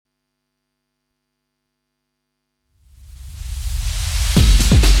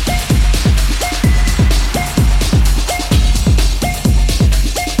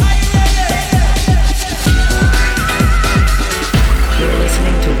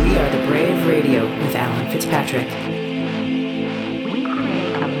are the Brave Radio with Alan Fitzpatrick. We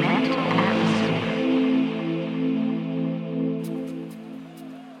create a mental atmosphere.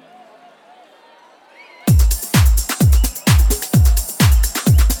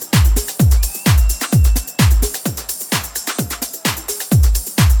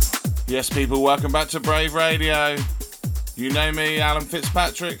 Yes, people, welcome back to Brave Radio. You know me, Alan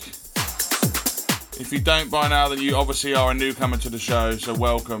Fitzpatrick. If you don't by now, then you obviously are a newcomer to the show, so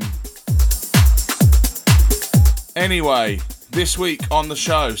welcome. Anyway, this week on the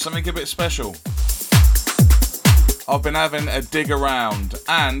show, something a bit special. I've been having a dig around,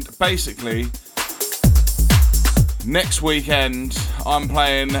 and basically, next weekend, I'm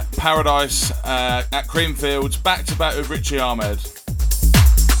playing Paradise at Creamfields, back-to-back with Richie Ahmed.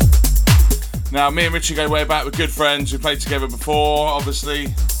 Now, me and Richie go way back, we're good friends, we played together before,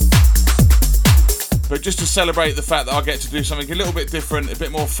 obviously. But just to celebrate the fact that I get to do something a little bit different, a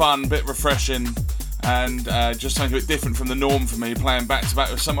bit more fun, a bit refreshing, and just something a bit different from the norm for me, playing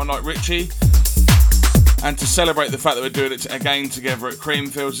back-to-back with someone like Richie. And to celebrate the fact that we're doing it again together at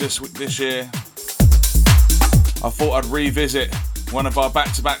Creamfields this year, I thought I'd revisit one of our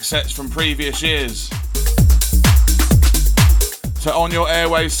back-to-back sets from previous years. So on your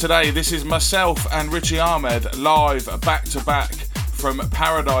airwaves today, this is myself and Richie Ahmed live back-to-back from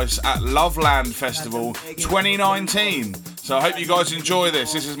Paradise at Loveland Festival 2019. So I hope you guys enjoy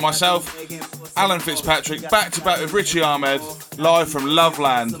this. This is myself, Alan Fitzpatrick, back-to-back with Richie Ahmed, live from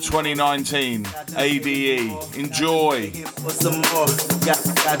Loveland 2019, ADE. Enjoy.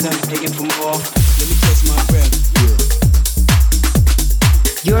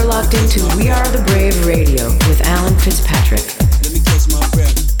 You're locked into We Are the Brave Radio with Alan Fitzpatrick. Let me catch my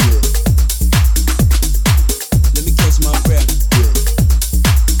breath. Let me catch my breath.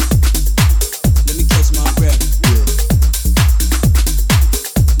 Let me catch my breath.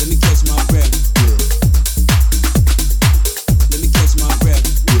 Let me catch my breath. Let me catch my breath.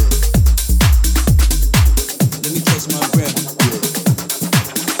 Let me catch my breath.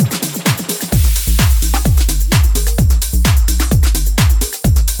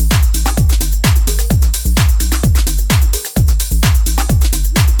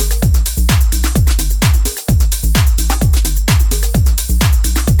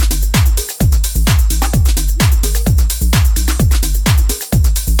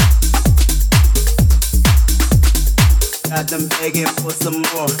 Got them begging for some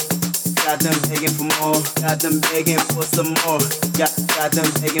more. Got them begging for more. Got them begging for some more. Got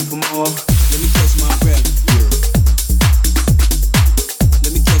them begging for more. Let me catch my breath.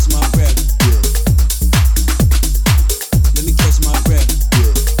 Let me catch my breath. Let me catch my breath.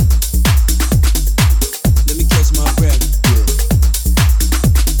 Let me catch my breath. Let me catch my breath.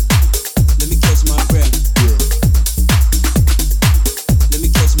 Let me catch my breath.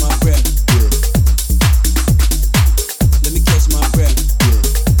 Let me catch my breath.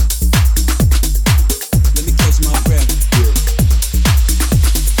 Let me catch my breath.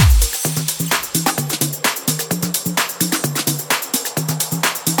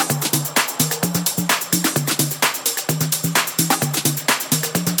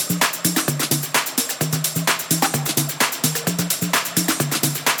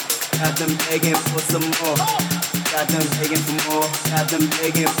 Got them begging for some more. Got them begging for more. Got them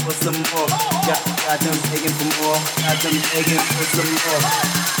begging for some more. Got them begging for more. Got them begging for some more.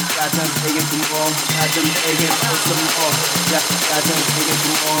 Got them begging for more. Got them begging for some more. Got them begging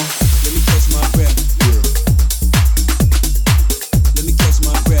for more. Let me catch my breath. Let me catch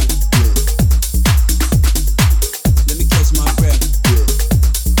my breath. Let me catch my breath.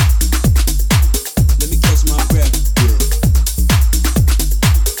 Let me catch my breath.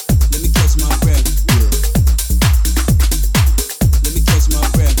 Let me catch my breath. Let me catch my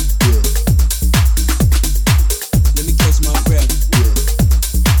breath. Let me catch my breath.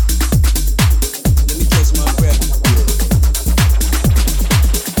 Let me catch my breath.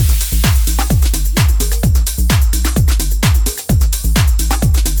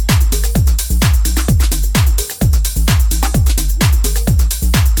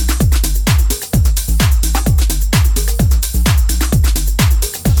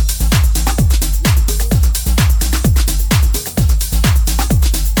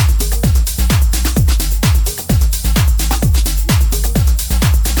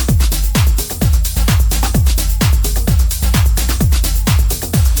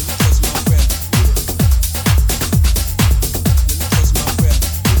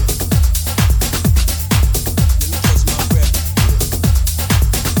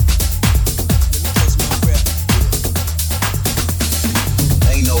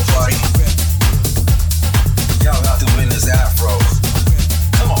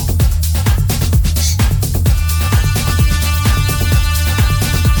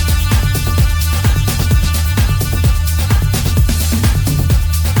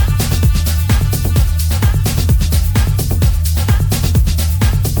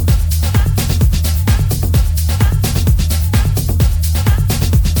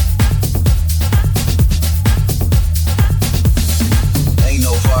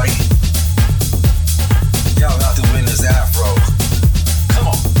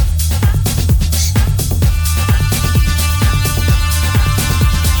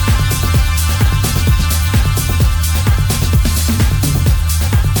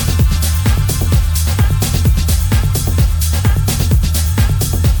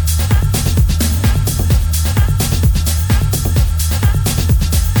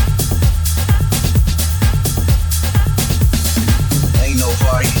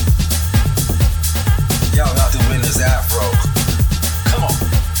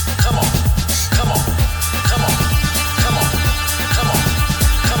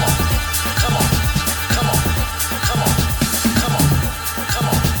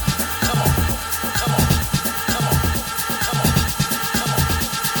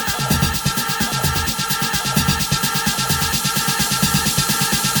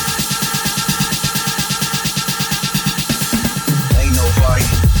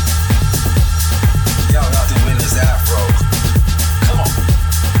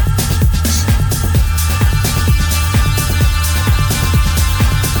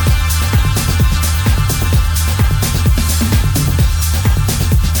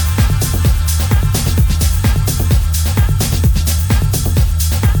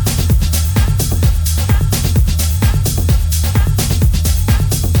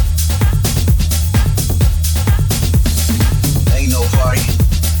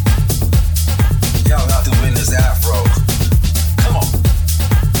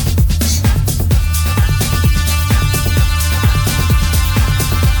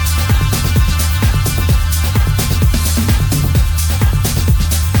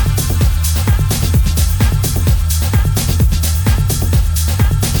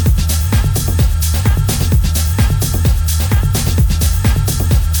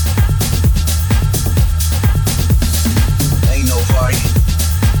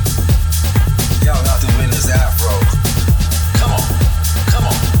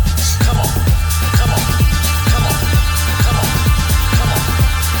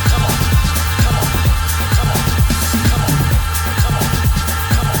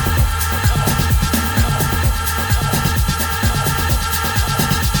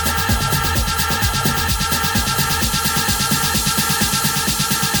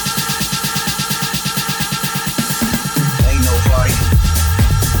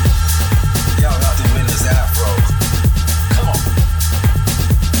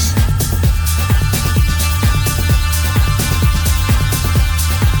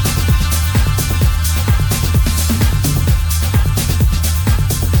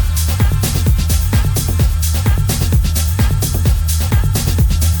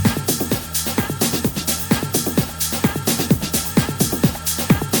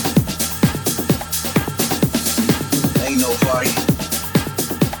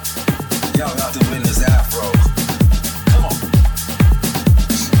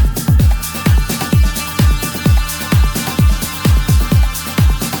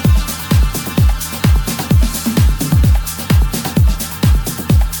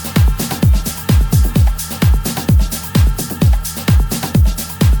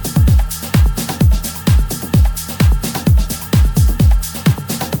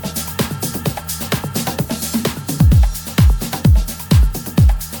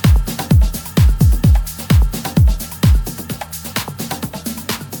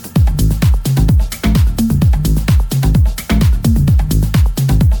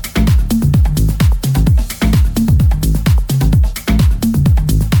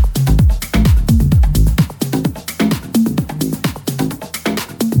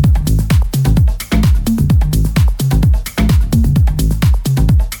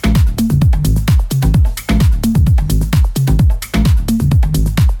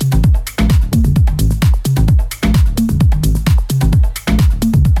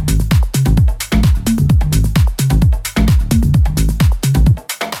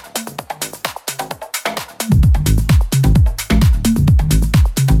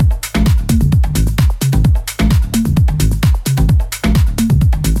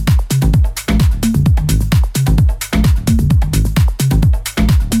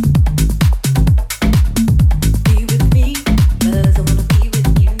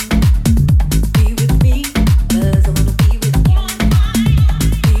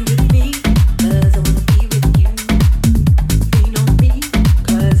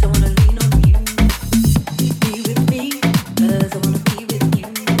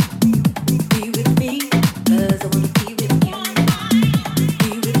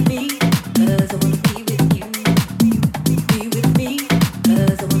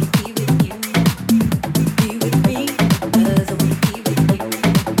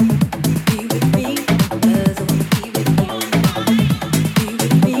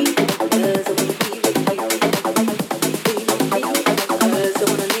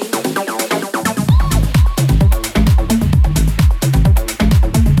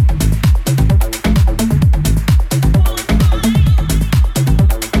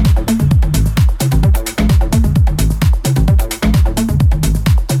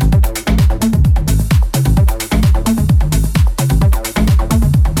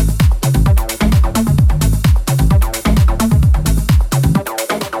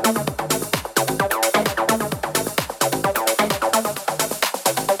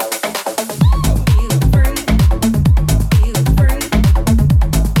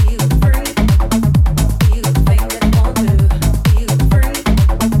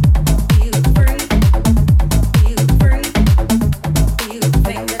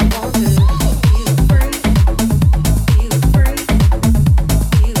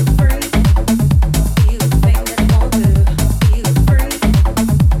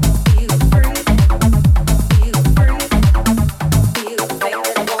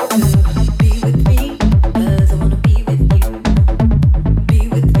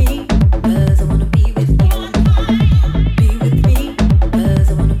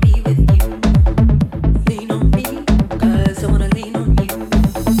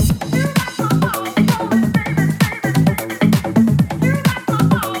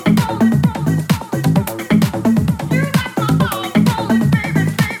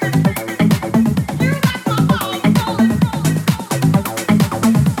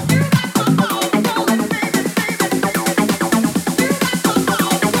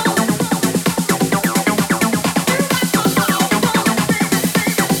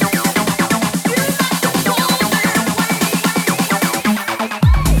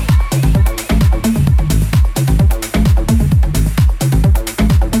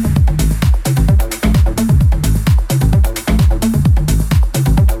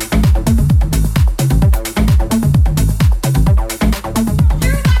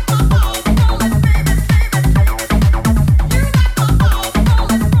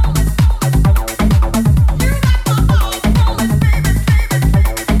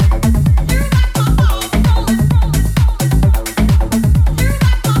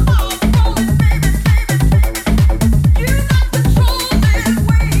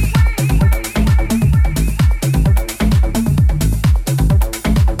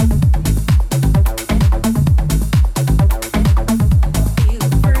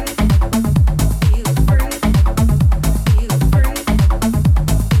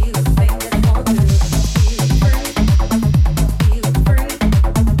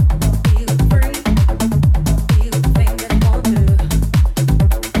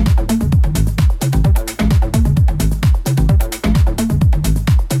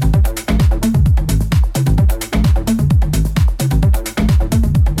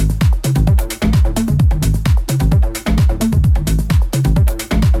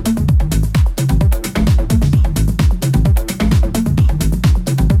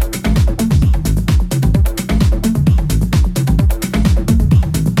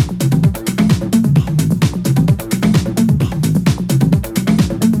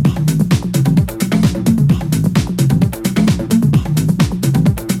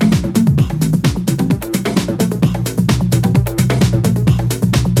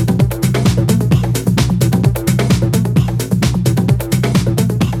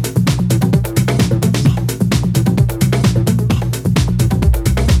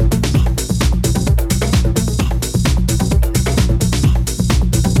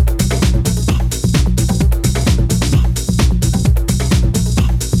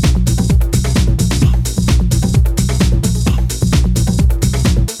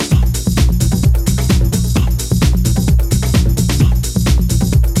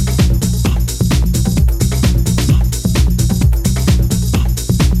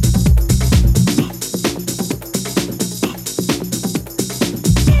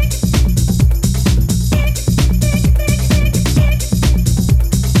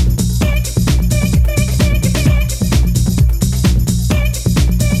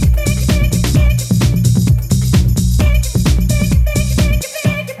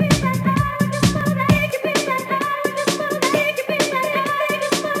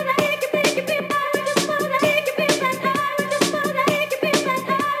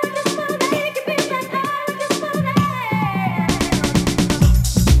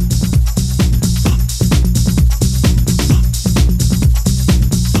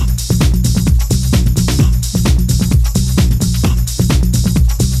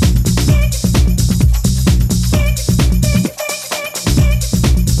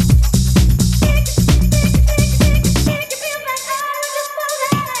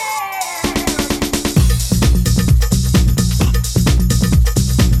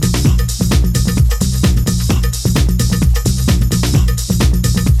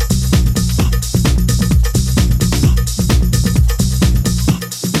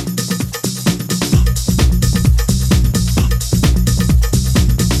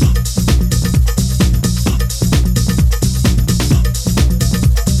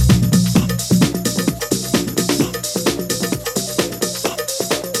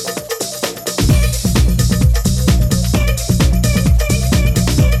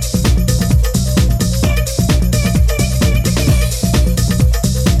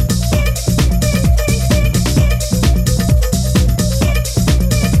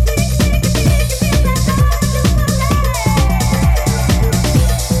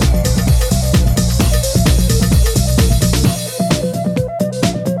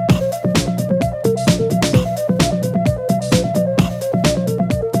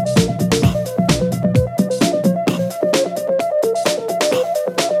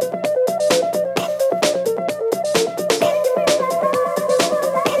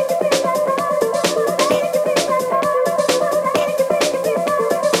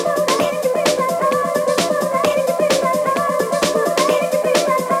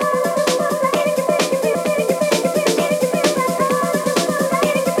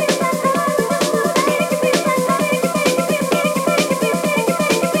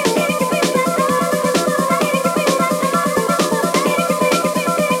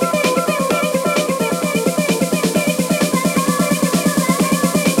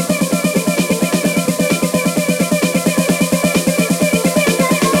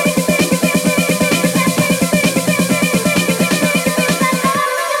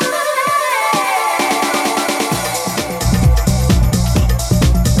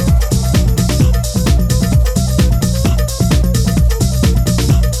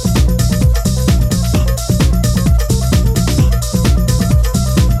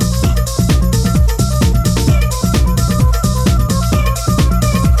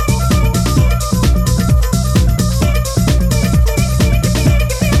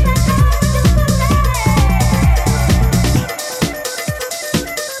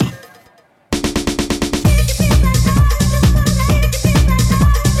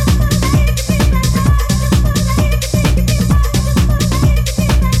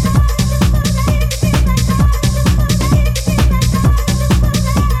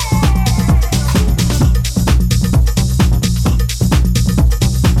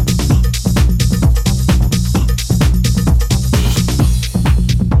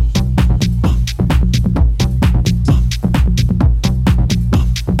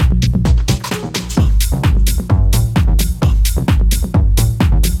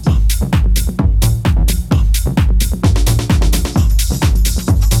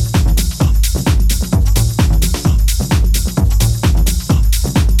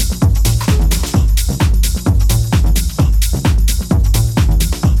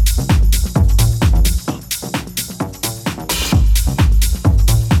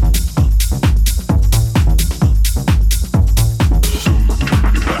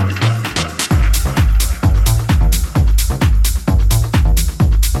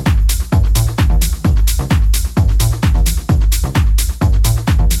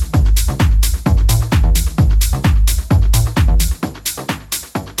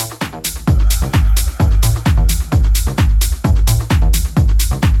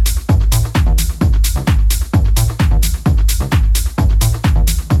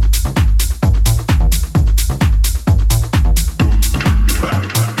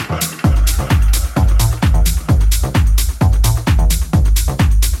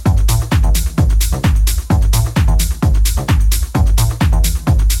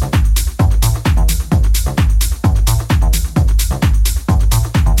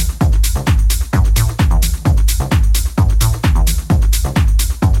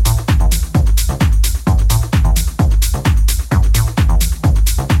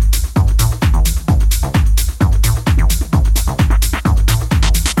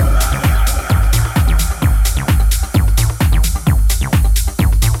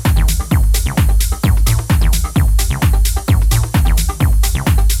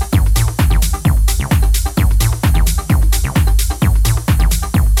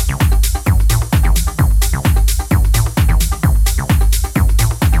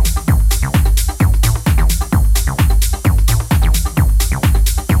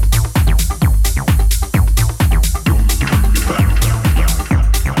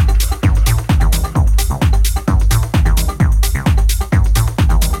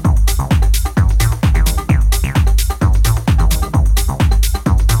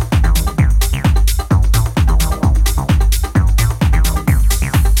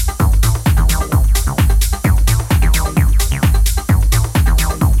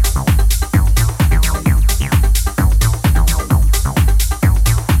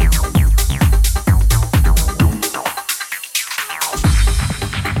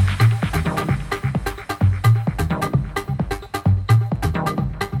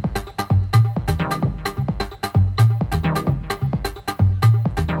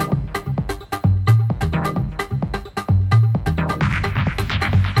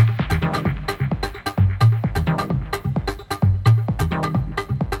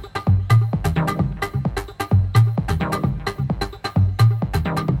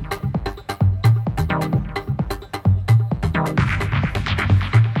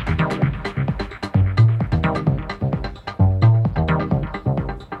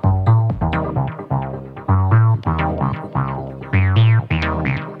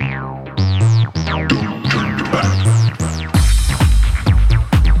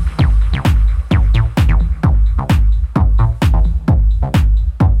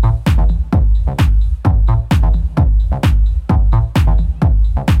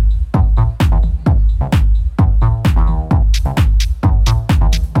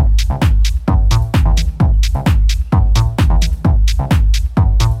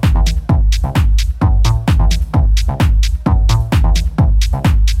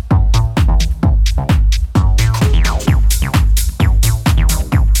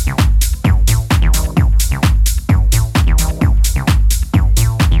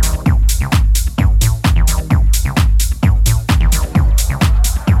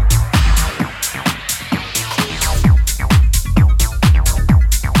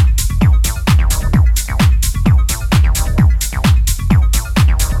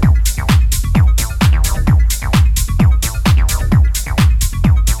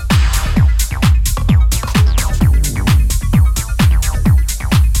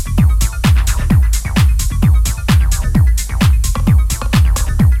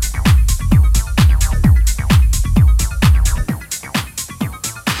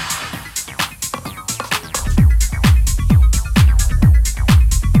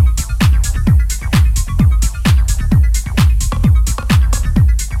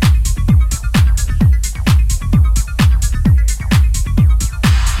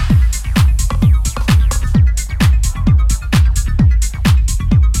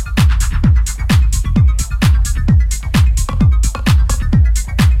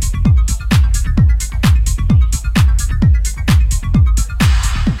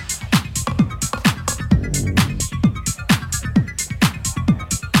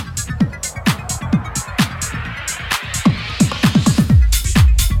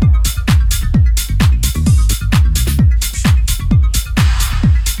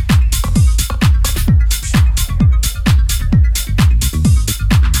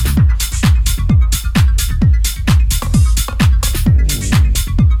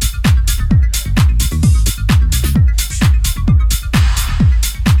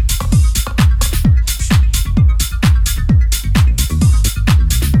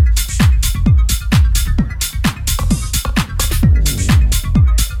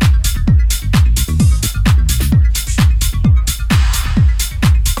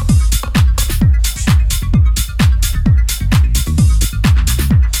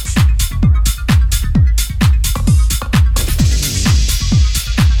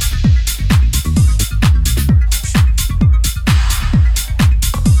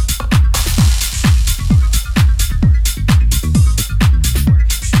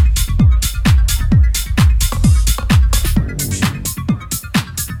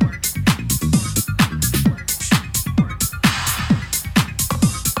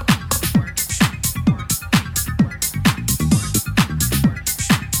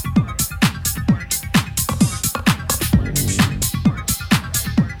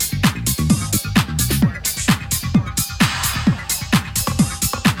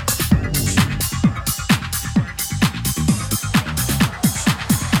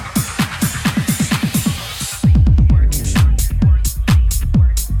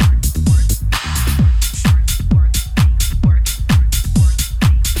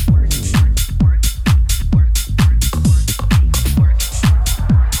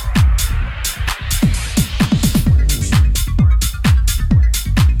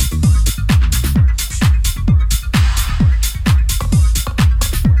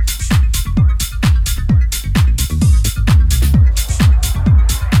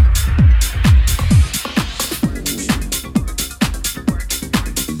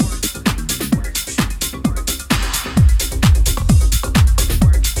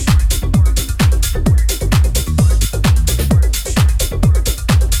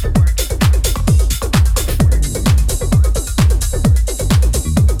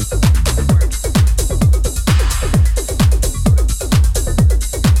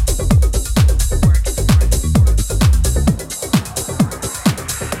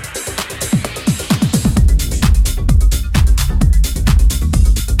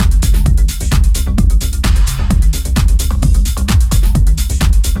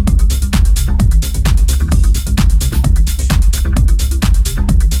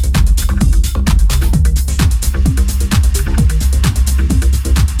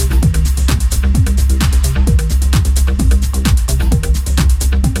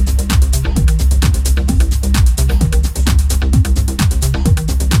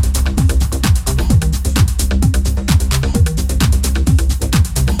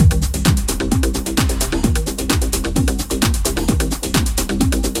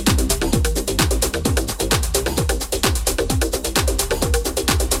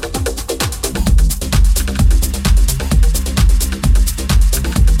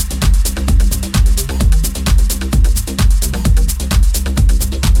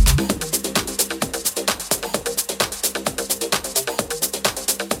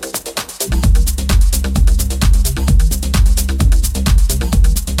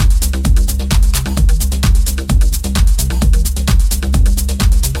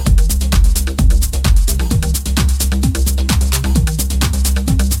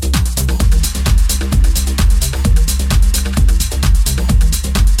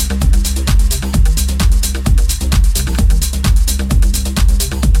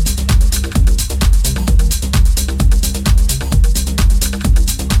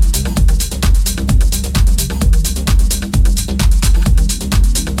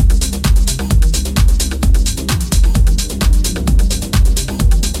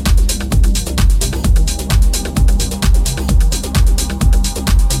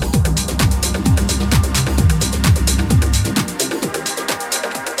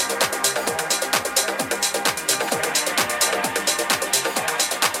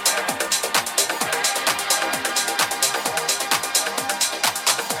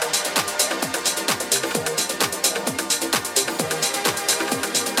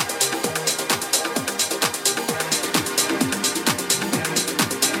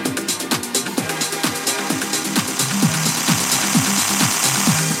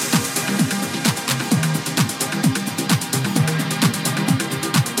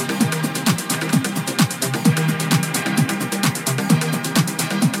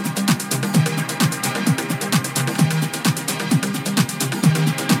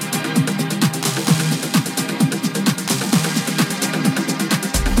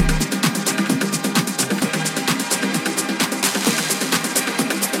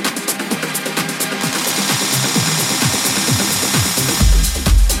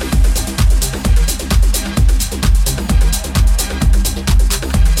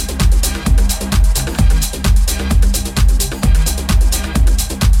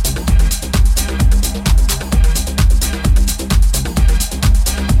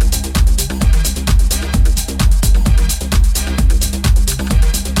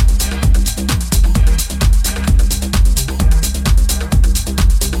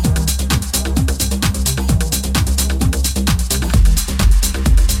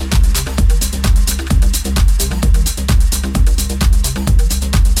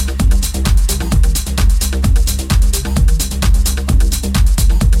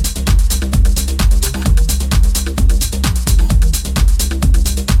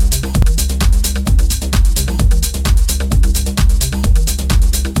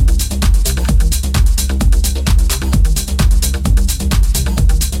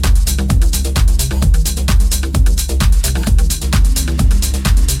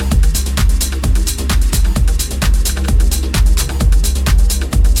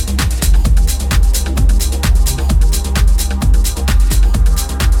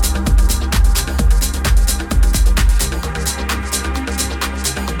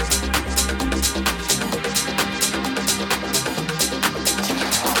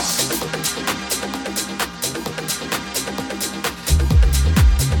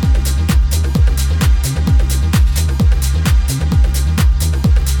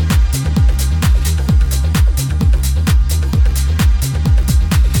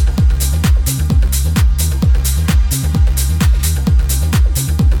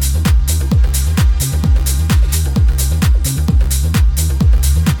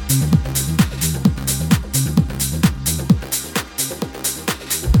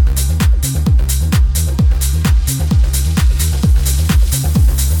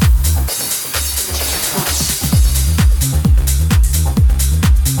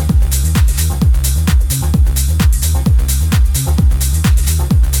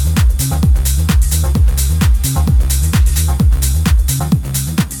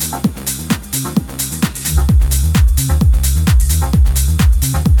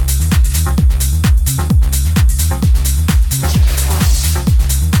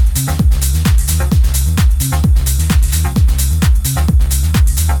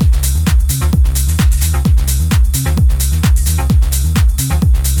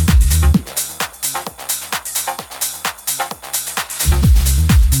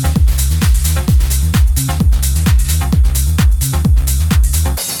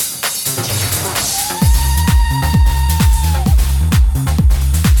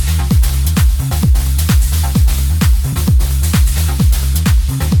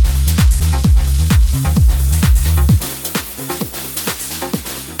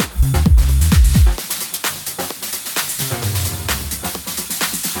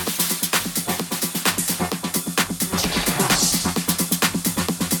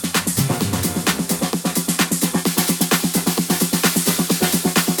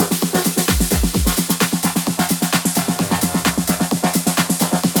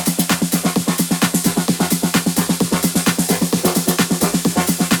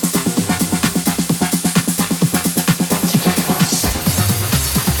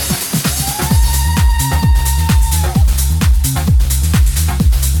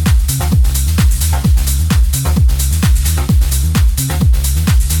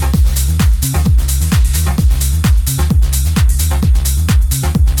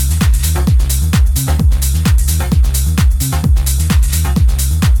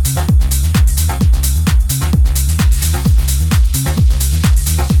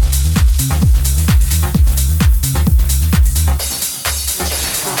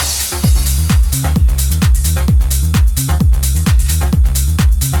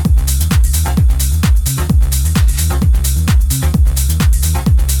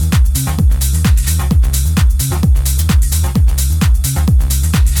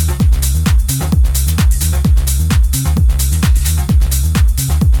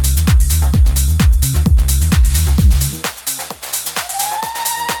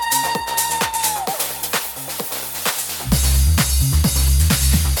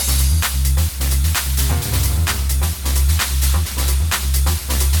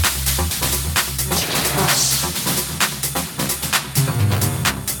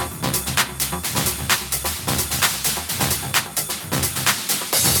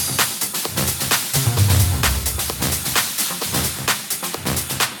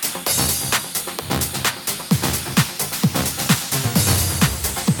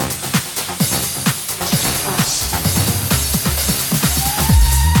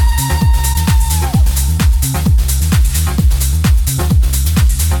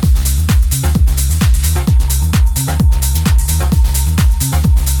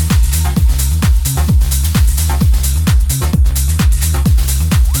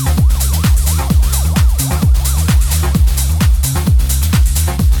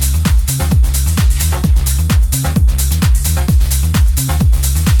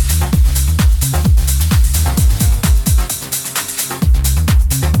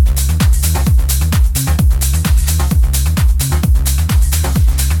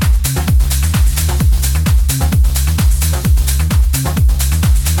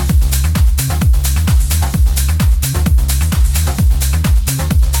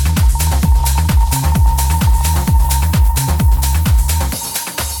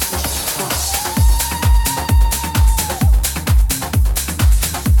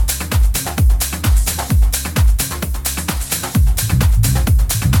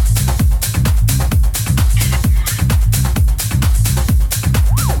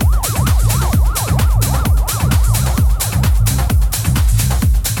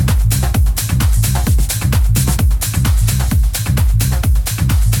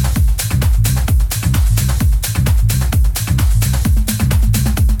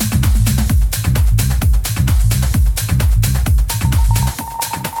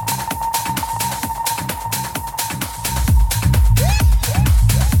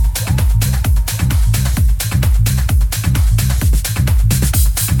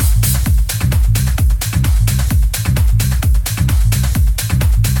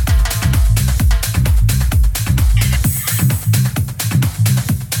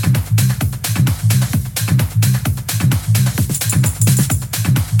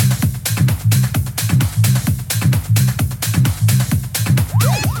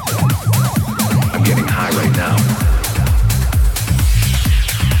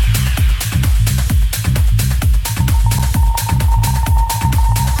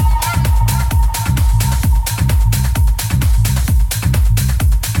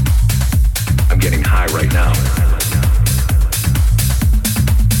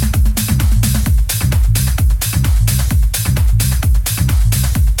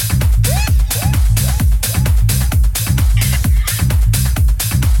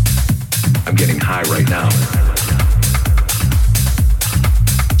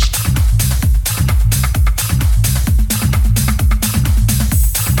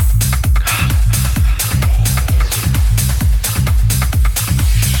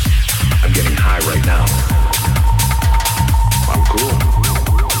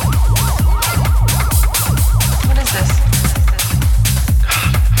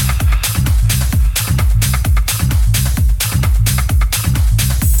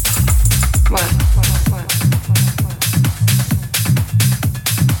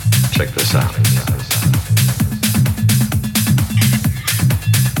 Check this out.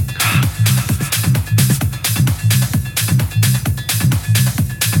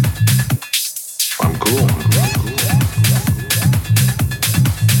 I'm cool.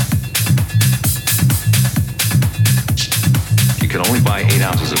 You can only buy 8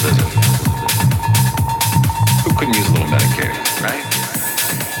 ounces of visit. Who couldn't use a little medicated, right?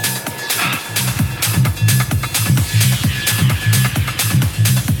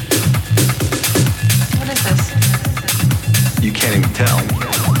 You can't even tell.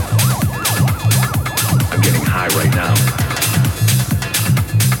 I'm getting high right now.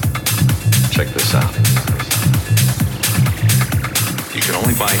 Check this out. You can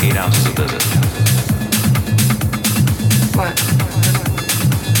only buy 8 ounces of visit. What?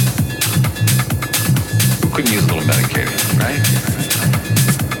 Who couldn't use a little medicated, right?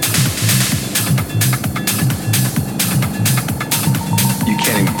 You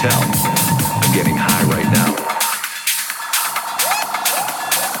can't even tell. I'm getting high right now.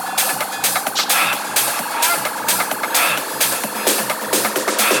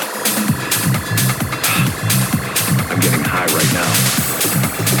 Right now.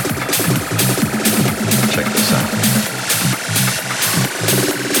 Check this out.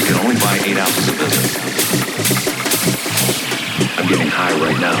 You can only buy 8 ounces of visit. I'm getting high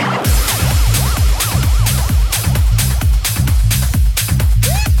right now.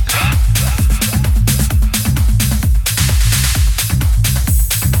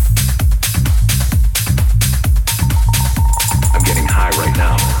 I'm getting high right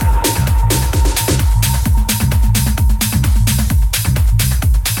now.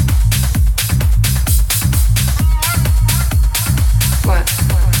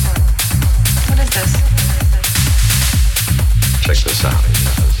 Check this out.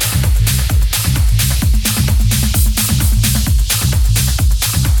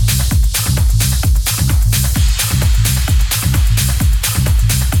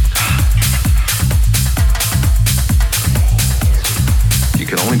 You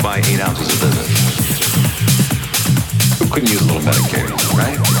can only buy 8 ounces of visit. Who couldn't use a little medicated,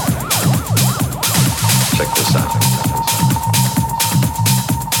 right? Check this out.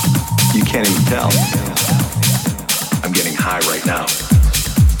 You can't even tell. I'm getting high right now.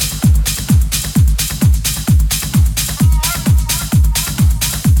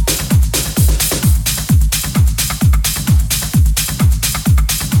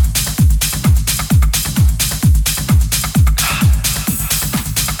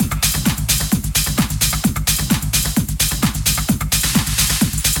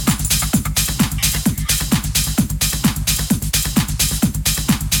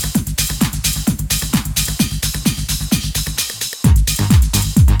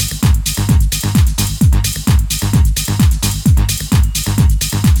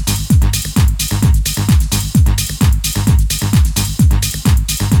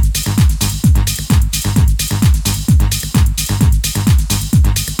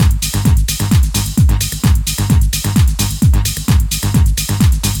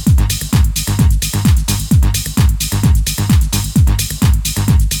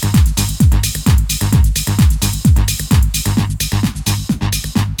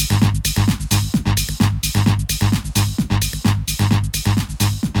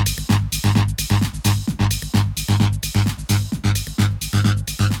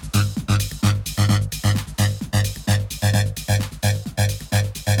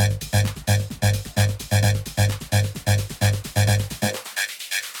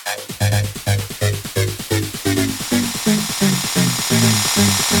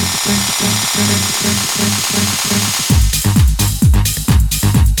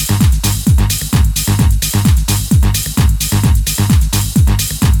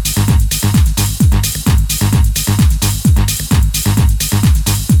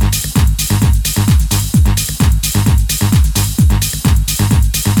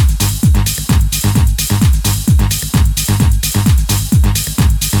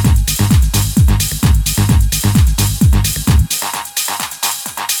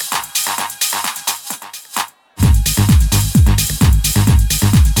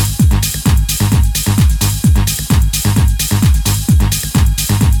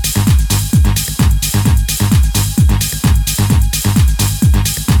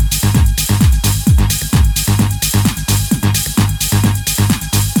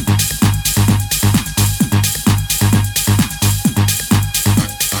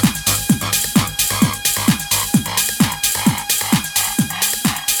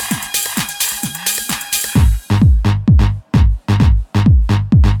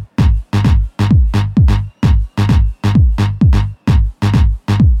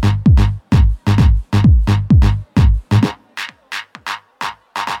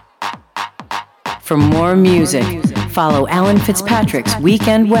 For more music, follow Alan Fitzpatrick's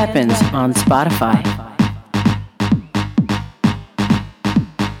Weekend Weapons on Spotify.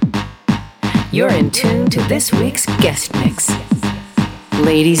 You're in tune to this week's guest mix.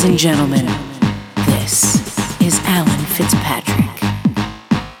 Ladies and gentlemen, this is Alan Fitzpatrick.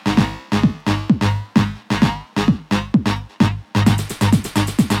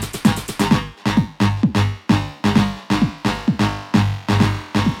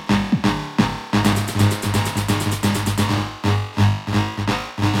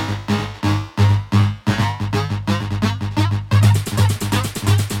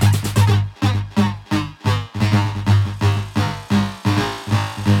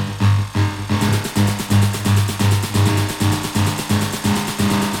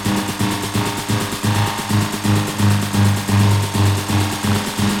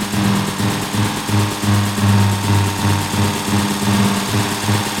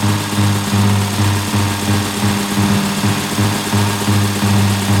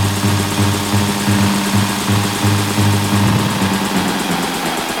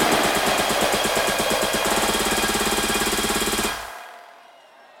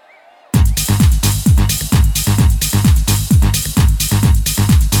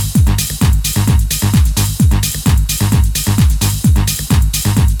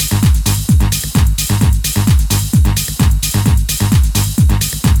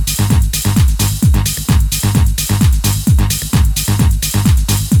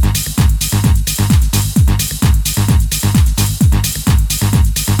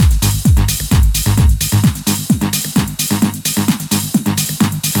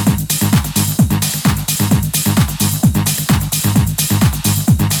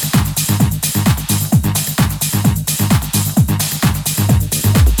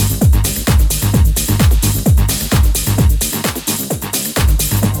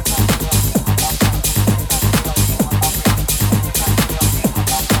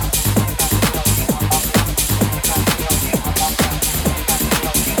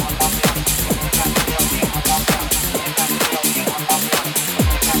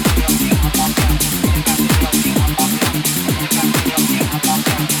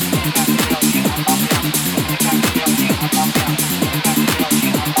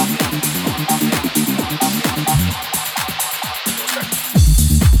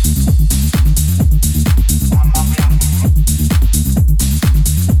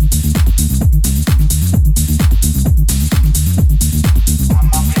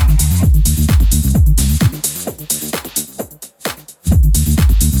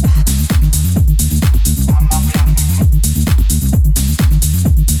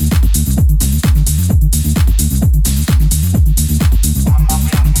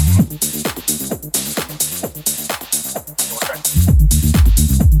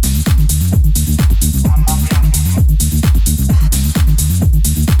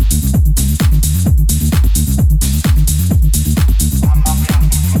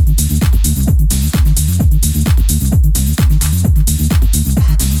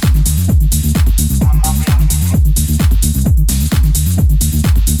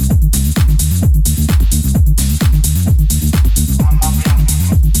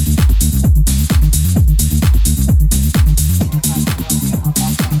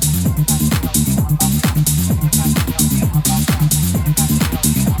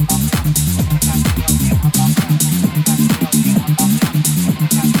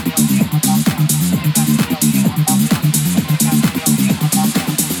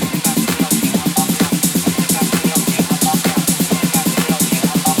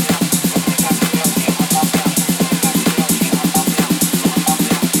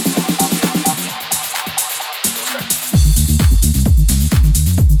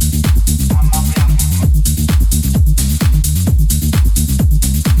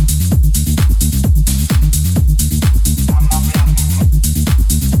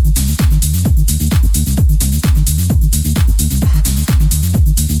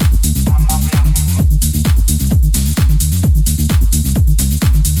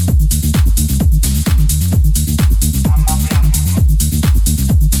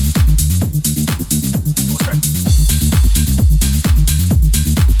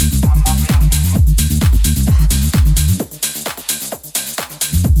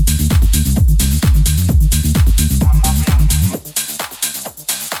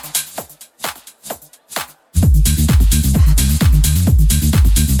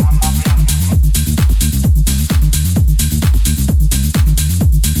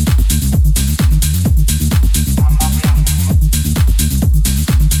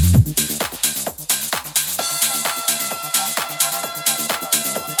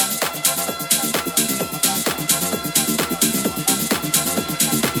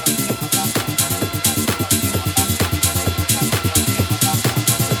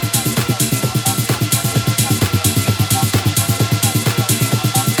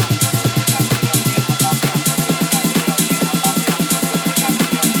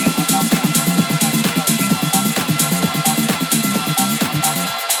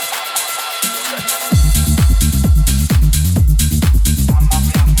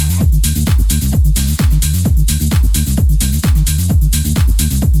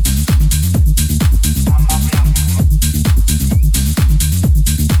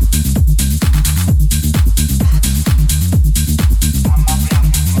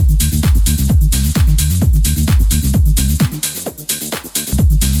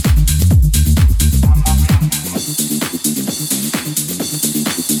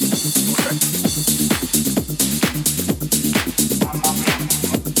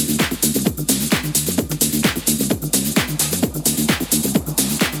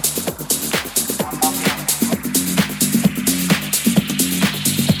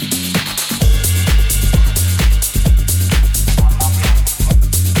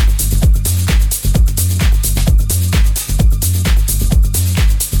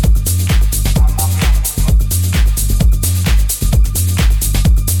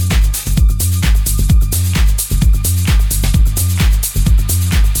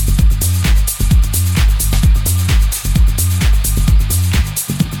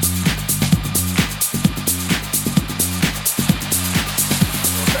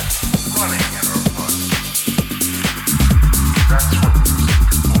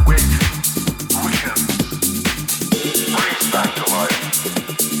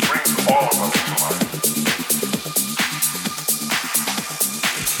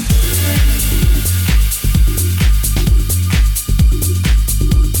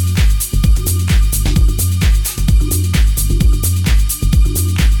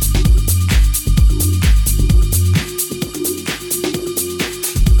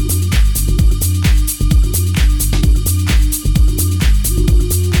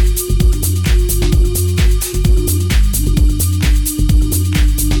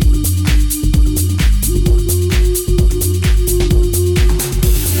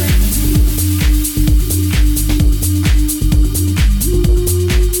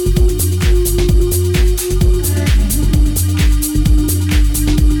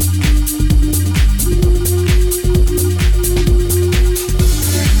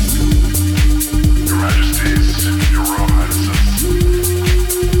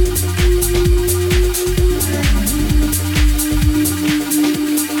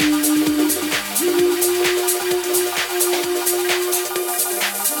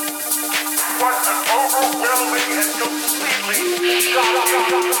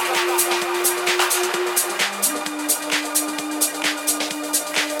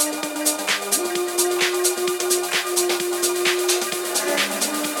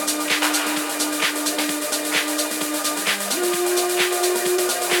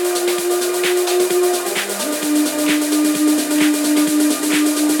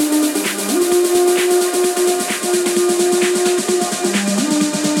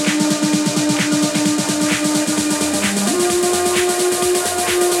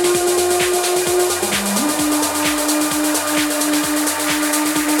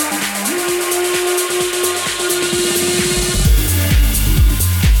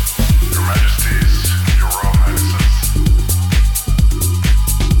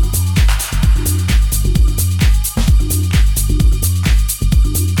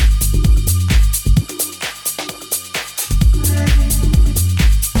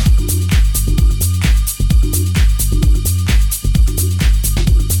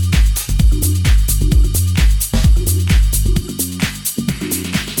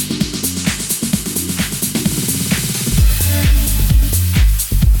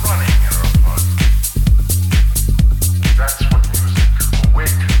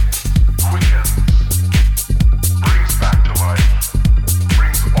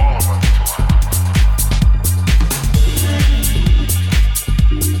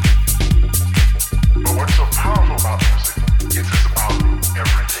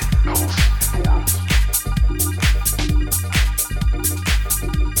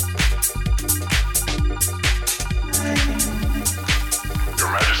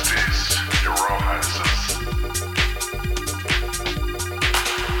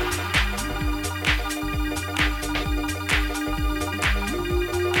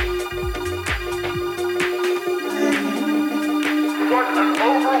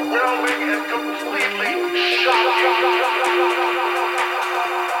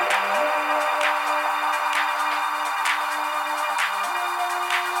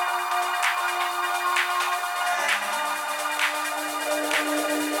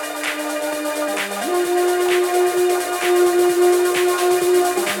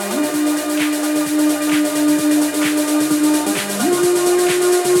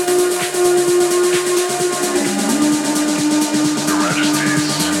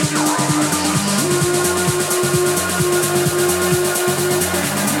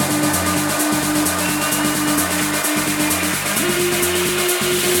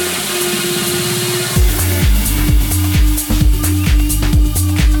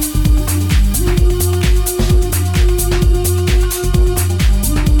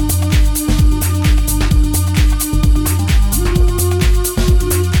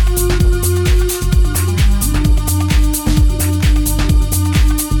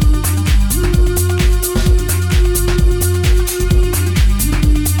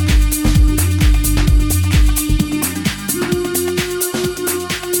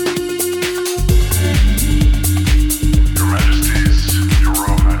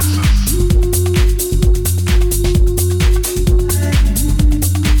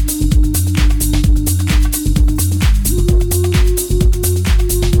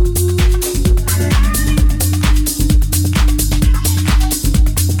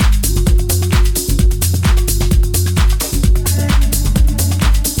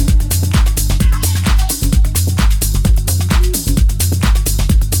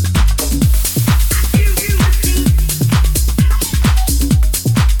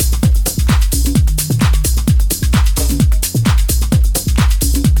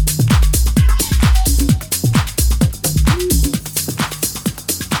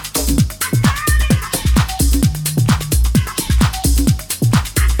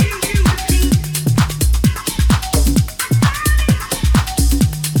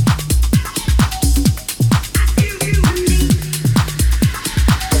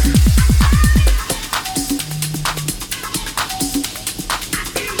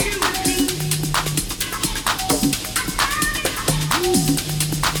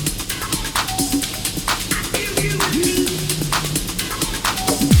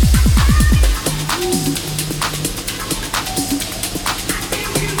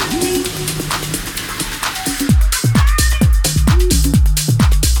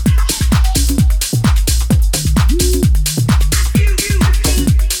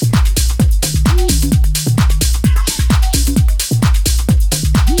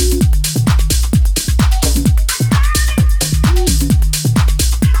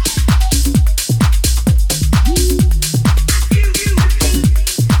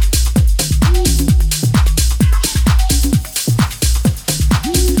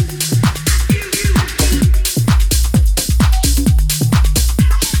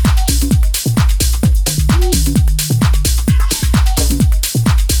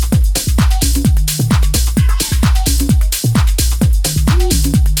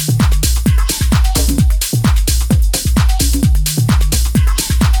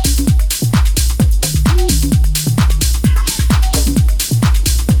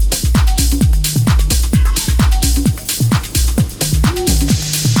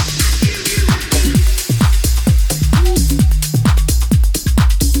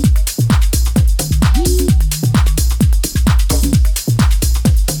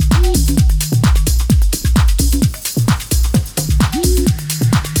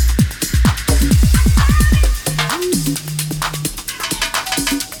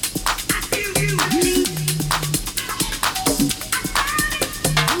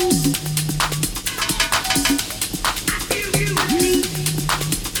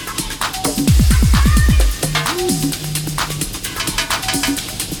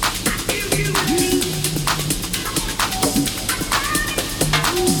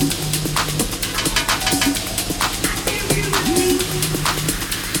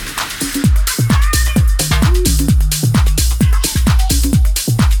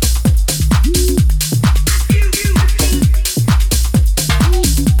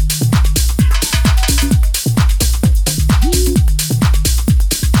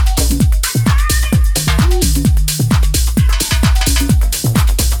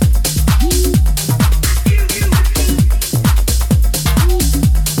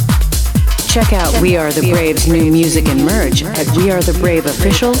 Check out We Are the Brave's new music and merch at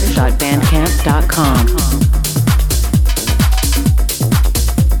wearethebraveofficial.bandcamp.com.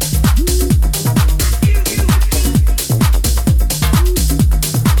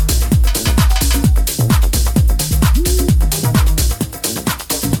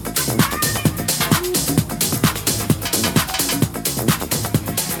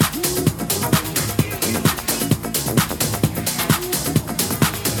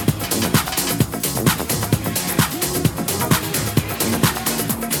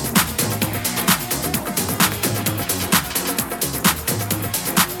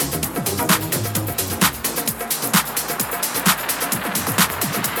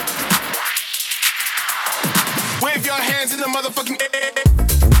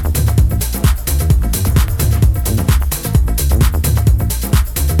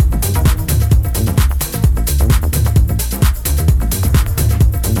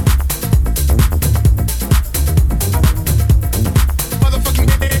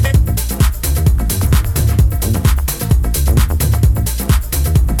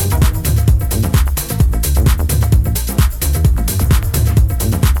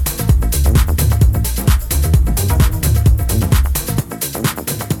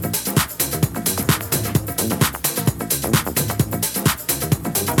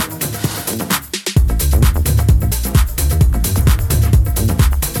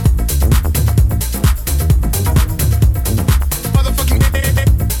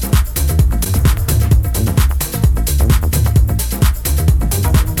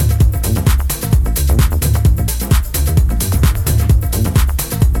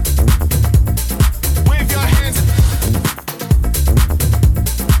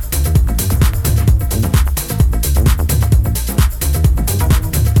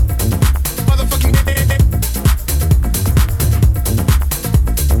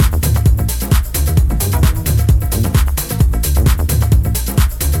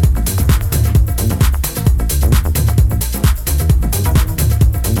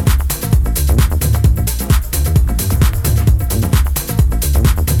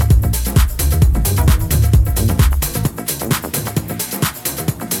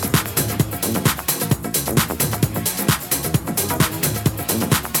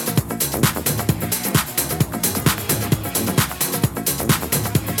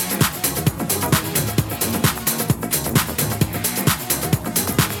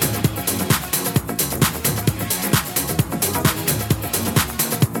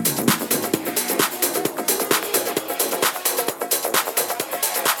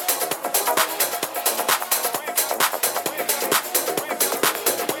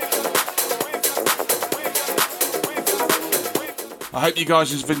 I hope you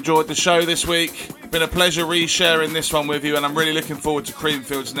guys have enjoyed the show this week. Been a pleasure re-sharing this one with you, and I'm really looking forward to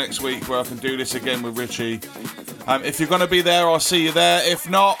Creamfields next week where I can do this again with Richie. If you're going to be there, I'll see you there. If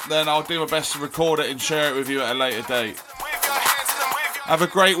not, then I'll do my best to record it and share it with you at a later date. Have a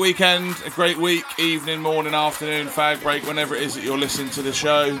great weekend, a great week, evening, morning, afternoon, fag break, whenever it is that you're listening to the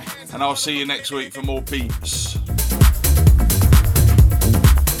show. And I'll see you next week for more beeps.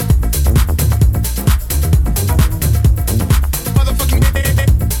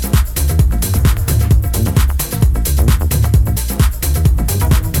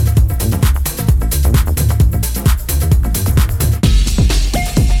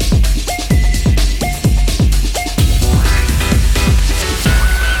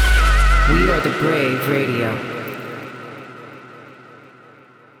 We are the Brave Radio.